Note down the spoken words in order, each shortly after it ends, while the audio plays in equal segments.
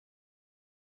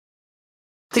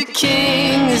The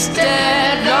king is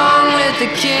dead, long live the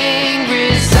king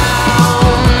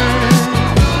resound.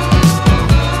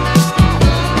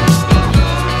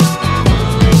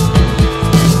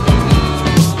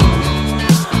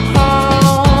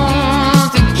 Oh,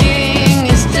 the king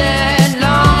is dead,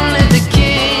 long live the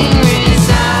king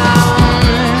resound.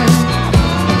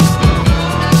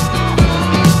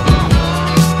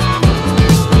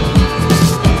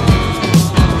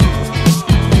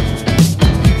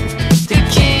 The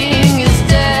king is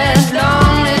dead,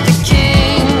 long live the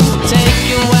king.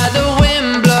 Taking where the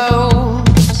wind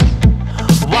blows,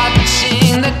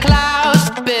 watching the clouds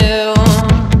build,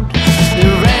 the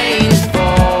rain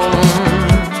falls,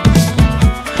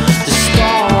 the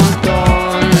storm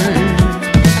dawns.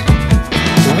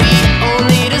 We all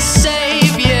need a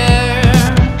savior,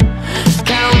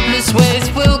 countless waves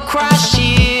will crash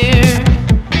here.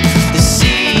 The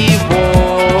sea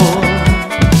wall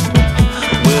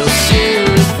will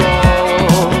soon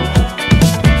fall.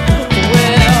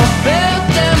 We'll build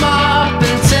them up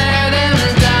and tear them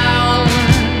down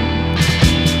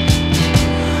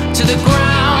to the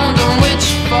ground on which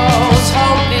false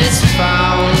hope is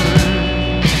found.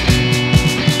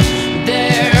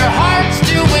 Their hearts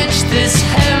to which this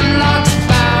hemlock's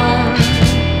bound.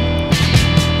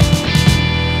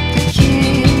 The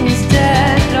king is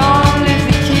dead, long live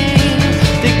the king.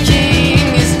 The king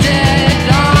is dead,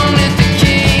 long live the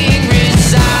king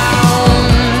resound.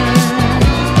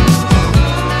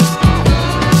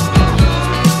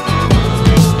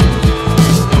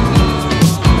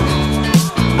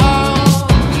 Oh,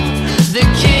 the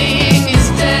king is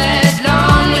dead,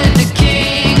 long live the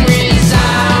king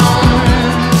resound.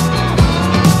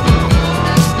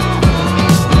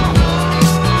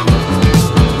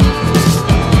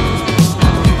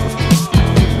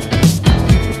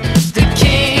 The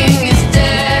king is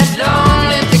dead, long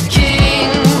live the king.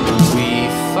 We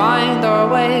find our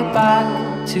way back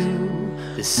to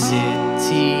the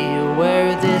city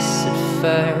where this had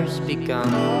first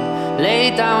begun. Lay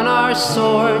down our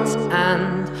swords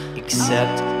and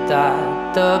accept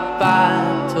that the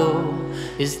battle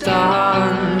is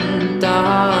done,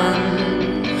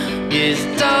 is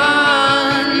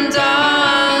done.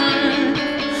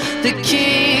 The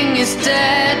king is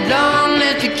dead, long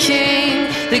live the king.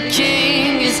 The king